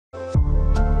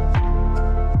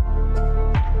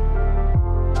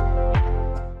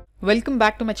Welcome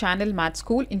back to my channel Math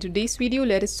School. In today's video,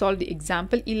 let us solve the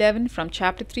example 11 from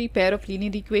chapter 3, pair of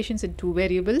linear equations in two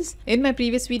variables. In my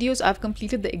previous videos, I've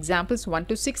completed the examples 1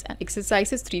 to 6 and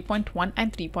exercises 3.1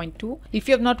 and 3.2. If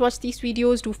you have not watched these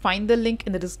videos, do find the link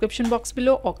in the description box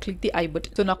below or click the I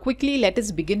button. So now quickly, let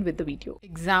us begin with the video.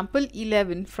 Example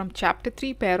 11 from chapter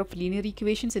 3, pair of linear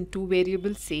equations in two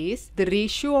variables says the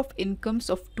ratio of incomes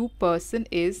of two persons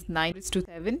is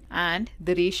 9:7 and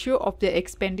the ratio of their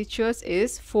expenditures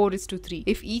is 4:3.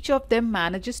 If each of them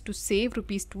manages to save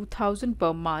rupees 2000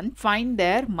 per month, find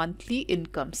their monthly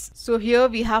incomes. So here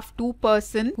we have two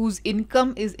persons whose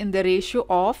income is in the ratio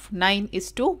of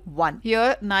 9:1.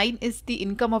 Here 9 is the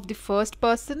income of the first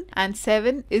person and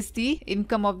 7 is the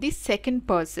income of the second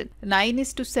person.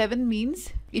 9:7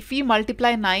 means if we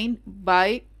multiply 9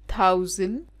 by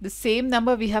 1000, the same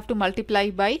number we have to multiply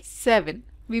by 7.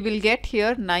 We will get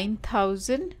here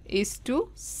 9000 is to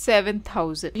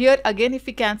 7000. Here again, if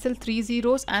we cancel 3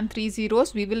 zeros and 3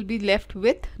 zeros, we will be left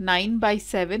with 9 by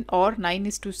 7 or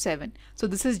 9:7. So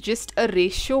this is just a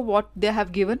ratio what they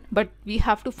have given, but we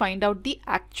have to find out the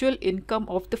actual income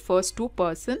of the first two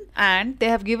persons, and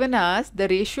they have given us the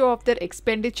ratio of their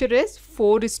expenditure is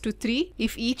 4:3.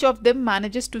 If each of them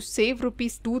manages to save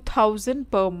rupees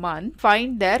 2000 per month,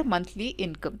 find their monthly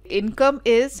income. Income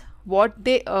is what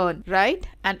they earn, right?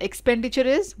 And expenditure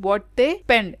is what they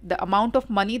spend. The amount of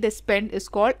money they spend is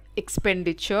called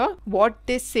expenditure. What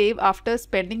they save after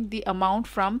spending the amount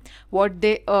from what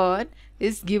they earn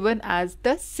is given as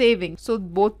the saving. So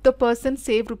both the persons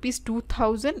save rupees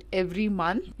 2000 every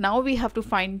month. Now we have to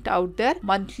find out their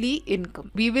monthly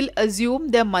income. We will assume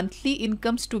their monthly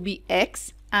incomes to be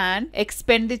X and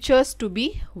expenditures to be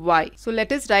Y. So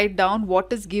let us write down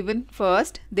what is given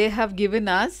first. They have given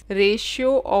us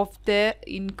ratio of their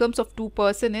incomes of two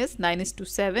persons is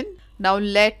 9:7. Now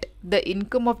let the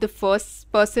income of the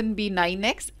first person be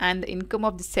 9x and the income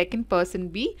of the second person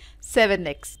be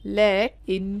 7x. Let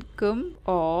income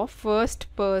of first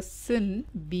person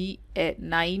be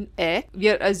 9x. We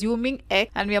are assuming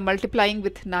x and we are multiplying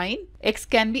with 9. X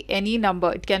can be any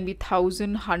number. It can be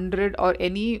 1000, 100 or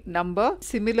any number.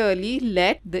 Similarly,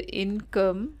 let the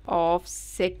income of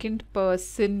second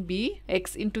person be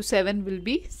x into 7 will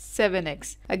be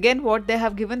 7x. Again, what they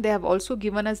have given, they have also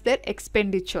given us their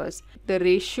expenditures. The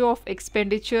ratio of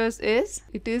expenditures is,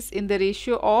 it is in the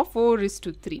ratio of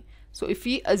 4:3. So if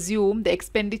we assume the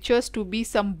expenditures to be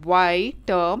some y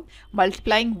term,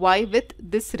 multiplying y with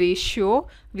this ratio,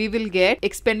 we will get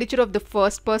expenditure of the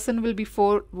first person will be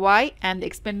 4y and the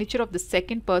expenditure of the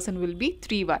second person will be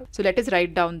 3y. So let us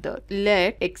write down the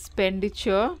let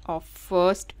expenditure of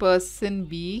first person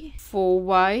be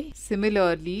 4y.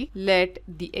 Similarly, let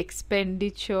the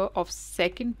expenditure of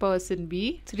second person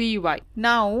be 3y.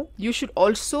 Now you should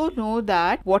also know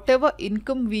that whatever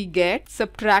income we get,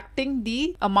 subtracting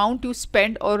the amount you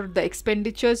spend or the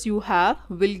expenditures you have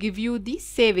will give you the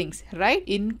savings, right?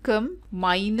 Income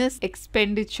minus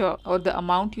expenditure or the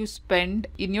amount you spend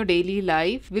in your daily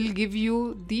life will give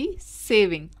you the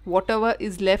saving. Whatever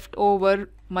is left over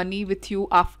money with you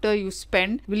after you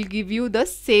spend will give you the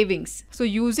savings. So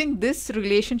using this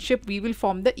relationship, we will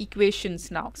form the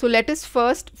equations now. So let us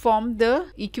first form the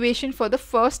equation for the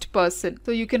first person.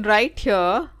 So you can write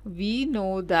here, we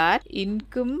know that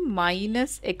income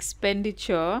minus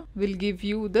expenditure will give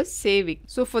you the saving.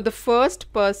 So for the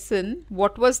first person,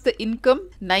 what was the income?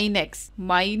 9x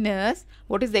minus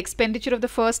what is the expenditure of the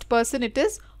first person? It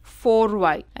is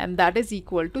 4y, and that is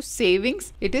equal to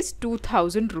savings. It is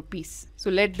 2000 rupees. So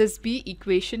let this be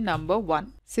equation number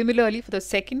 1. Similarly, for the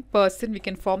second person, we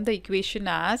can form the equation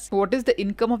as, what is the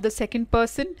income of the second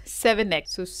person? 7x.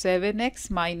 So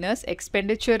 7x minus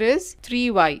expenditure is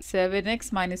 3y.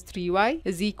 7x minus 3y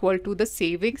is equal to the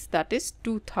savings, that is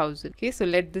 2000. Okay, so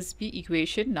let this be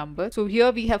equation number. So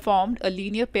here we have formed a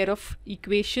linear pair of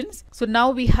equations. So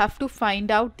now we have to find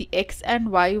out the x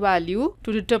and y value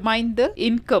to determine the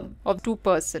income of two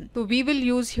persons. So we will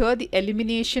use here the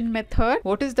elimination method.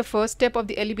 What is the first step of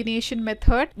the elimination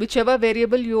method? Whichever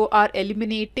variable you are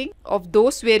eliminating of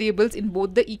those variables in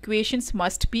both the equations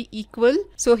must be equal.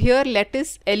 So here let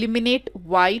us eliminate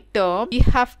y term. We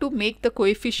have to make the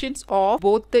coefficients of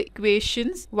both the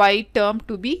equations y term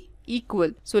to be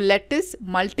equal. So let us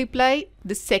multiply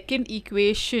the second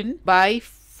equation by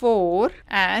 4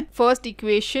 and first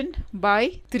equation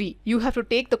by 3. You have to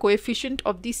take the coefficient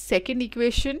of the second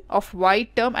equation of y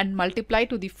term and multiply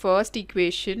to the first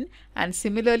equation, and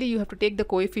similarly you have to take the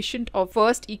coefficient of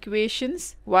first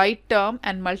equation's y term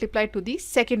and multiply to the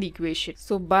second equation.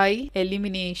 So by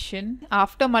elimination,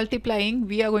 after multiplying,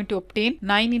 we are going to obtain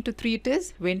 9 into 3 it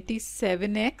is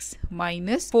 27x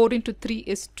minus 4 into 3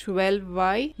 is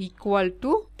 12y equal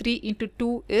to 3 into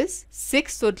 2 is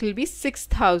 6, so it will be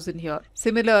 6000 here.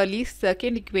 Similarly,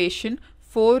 second equation,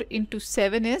 4 into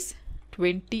 7 is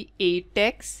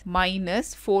 28x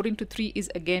minus 4 into 3 is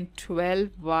again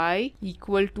 12y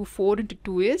equal to 4 into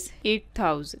 2 is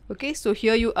 8000. Okay, so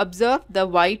here you observe the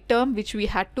y term which we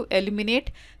had to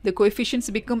eliminate, the coefficients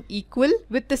become equal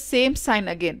with the same sign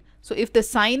again. So if the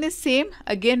sign is same,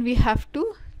 again we have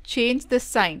to change the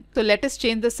sign. So let us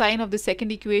change the sign of the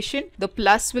second equation. The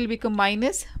plus will become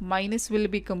minus, minus will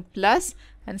become plus,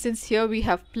 and since here we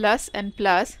have plus and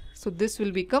plus, so this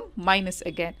will become minus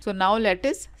again. So now let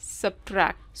us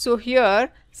subtract. So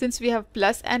here, since we have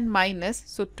plus and minus,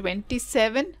 so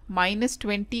 27 minus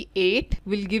 28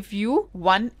 will give you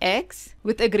 1x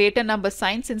with a greater number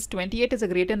sign. Since 28 is a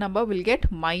greater number, we'll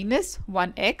get minus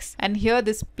 1x, and here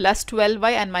this plus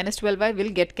 12y and minus 12y will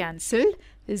get cancelled,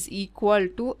 is equal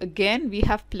to, again we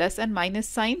have plus and minus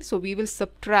sign, so we will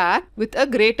subtract with a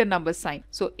greater number sign.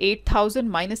 So 8000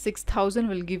 minus 6000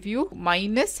 will give you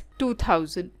minus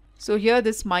 2000. So here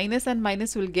this minus and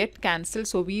minus will get cancelled,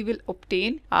 so we will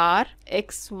obtain our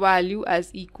x value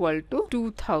as equal to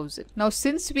 2000. Now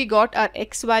since we got our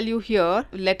x value here,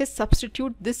 let us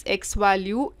substitute this x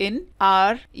value in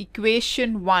our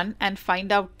equation 1 and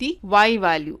find out the y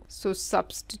value. So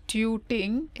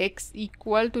substituting x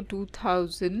equal to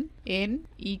 2000 in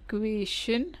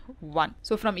equation 1.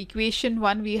 So from equation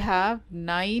 1 we have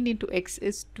 9 into x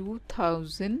is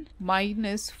 2000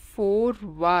 minus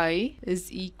 4y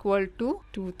is equal to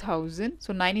 2000.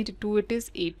 So 9 into 2 it is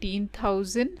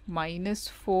 18,000 minus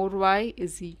 4y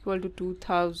is equal to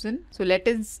 2000. So let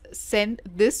us send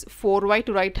this 4y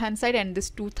to right hand side and this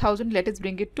 2000 let us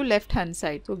bring it to left hand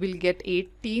side. So we'll get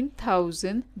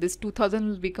 18,000. This 2000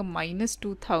 will become minus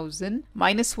 2000.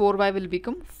 Minus 4y will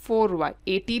become 4y.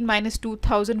 18 minus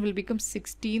 2000 will become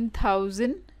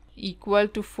 16,000 equal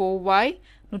to 4y.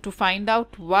 Now to find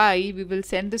out y, we will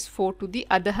send this 4 to the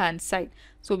other hand side.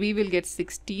 So we will get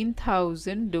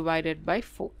 16,000 divided by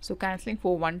 4. So cancelling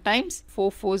 4 one times,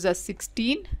 4 4s are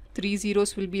 16, 3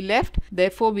 zeros will be left.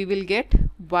 Therefore we will get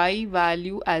y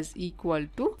value as equal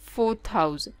to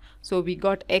 4000. So we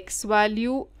got x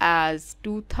value as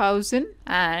 2000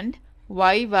 and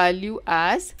y value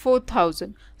as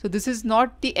 4000. So this is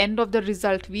not the end of the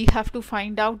result. We have to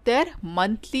find out their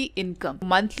monthly income.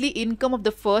 Monthly income of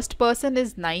the first person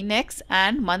is 9x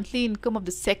and monthly income of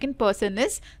the second person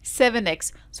is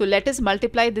 7x. So let us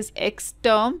multiply this x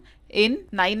term in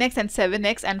 9x and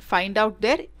 7x and find out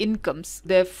their incomes.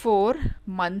 Therefore,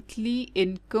 monthly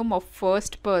income of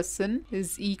first person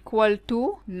is equal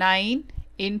to 9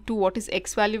 into what is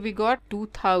x value we got,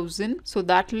 2000. So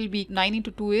that will be 9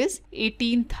 into 2 is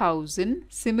 18,000.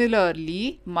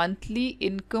 Similarly, monthly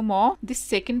income of the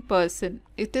second person,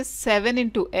 it is 7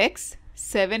 into x,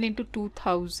 7 into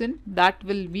 2000, that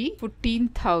will be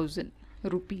 14,000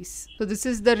 rupees. So this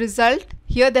is the result.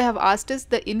 Here they have asked us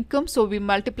the income, so we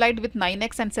multiplied with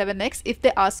 9x and 7x. If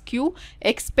they ask you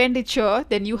expenditure,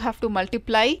 then you have to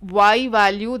multiply y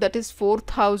value, that is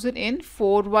 4000, in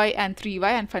 4y and 3y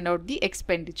and find out the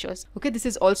expenditures. Okay, this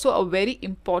is also a very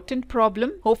important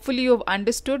problem. Hopefully you have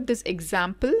understood this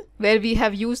example where we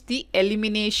have used the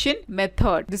elimination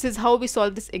method. This is how we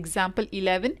solve this example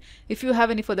 11. If you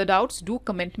have any further doubts, do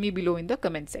comment me below in the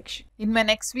comment section. In my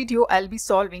next video, I'll be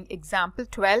solving example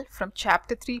 12 from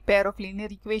chapter 3, pair of linear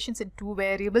equations in 2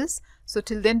 variables. So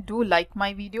till then, do like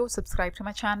my video, subscribe to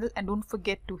my channel, and don't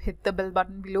forget to hit the bell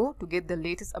button below to get the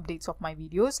latest updates of my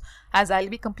videos, as I'll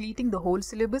be completing the whole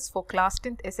syllabus for class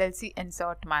 10th SLC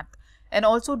NCERT Math. And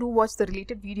also do watch the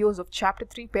related videos of chapter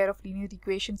 3, pair of linear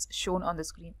equations shown on the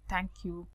screen. Thank you.